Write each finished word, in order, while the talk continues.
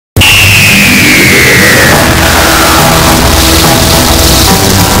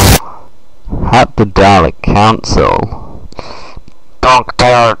at the Dalek Council.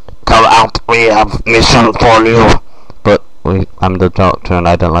 Doctor, come out, we have mission for you. But I'm the Doctor and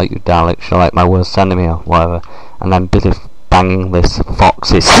I don't like you Daleks, you're like my worst enemy or whatever. And I'm busy banging this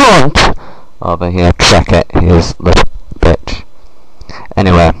fox's front over here. Check it, here's the bitch.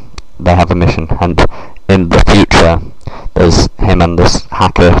 Anyway, they have a mission, and in the future there's him and this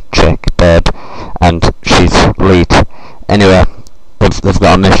hacker chick, babe, and she's lead. Anyway, they've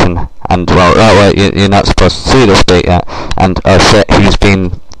got a mission, and well, oh wait, you're not supposed to see this bit yet, and oh shit, he's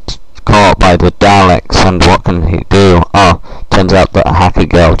been caught by the Daleks, and what can he do? Oh, turns out that a hacker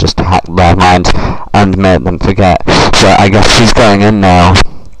girl just hacked their minds and made them forget, so I guess she's going in now.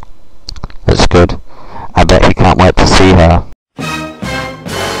 That's good. I bet he can't wait to see her.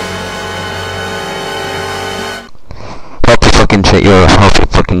 Hope you fucking shit, hope you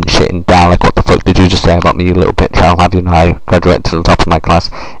fucking shitting Dalek. What the fuck did you just say about me, you little bitch? I'll have you know I graduated to the top of my class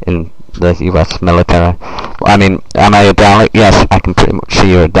in the US military. I mean, am I a Dalek? Yes, I can pretty much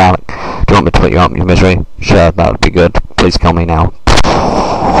see you're a Dalek. Do you want me to put you out in your misery? Sure, that would be good. Please kill me now.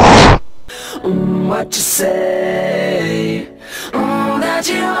 What you say? That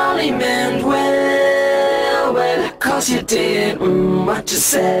you only meant well, 'cause you did. What you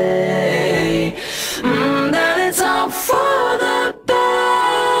say? That it's all for the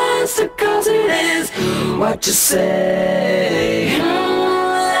best, 'cause it is. What you say?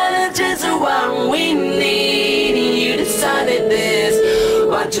 That it's just what we need, and you decided this.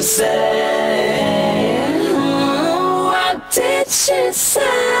 What you say? What did she say?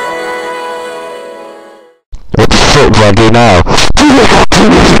 What the fuck do I do now?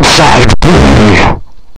 Inside.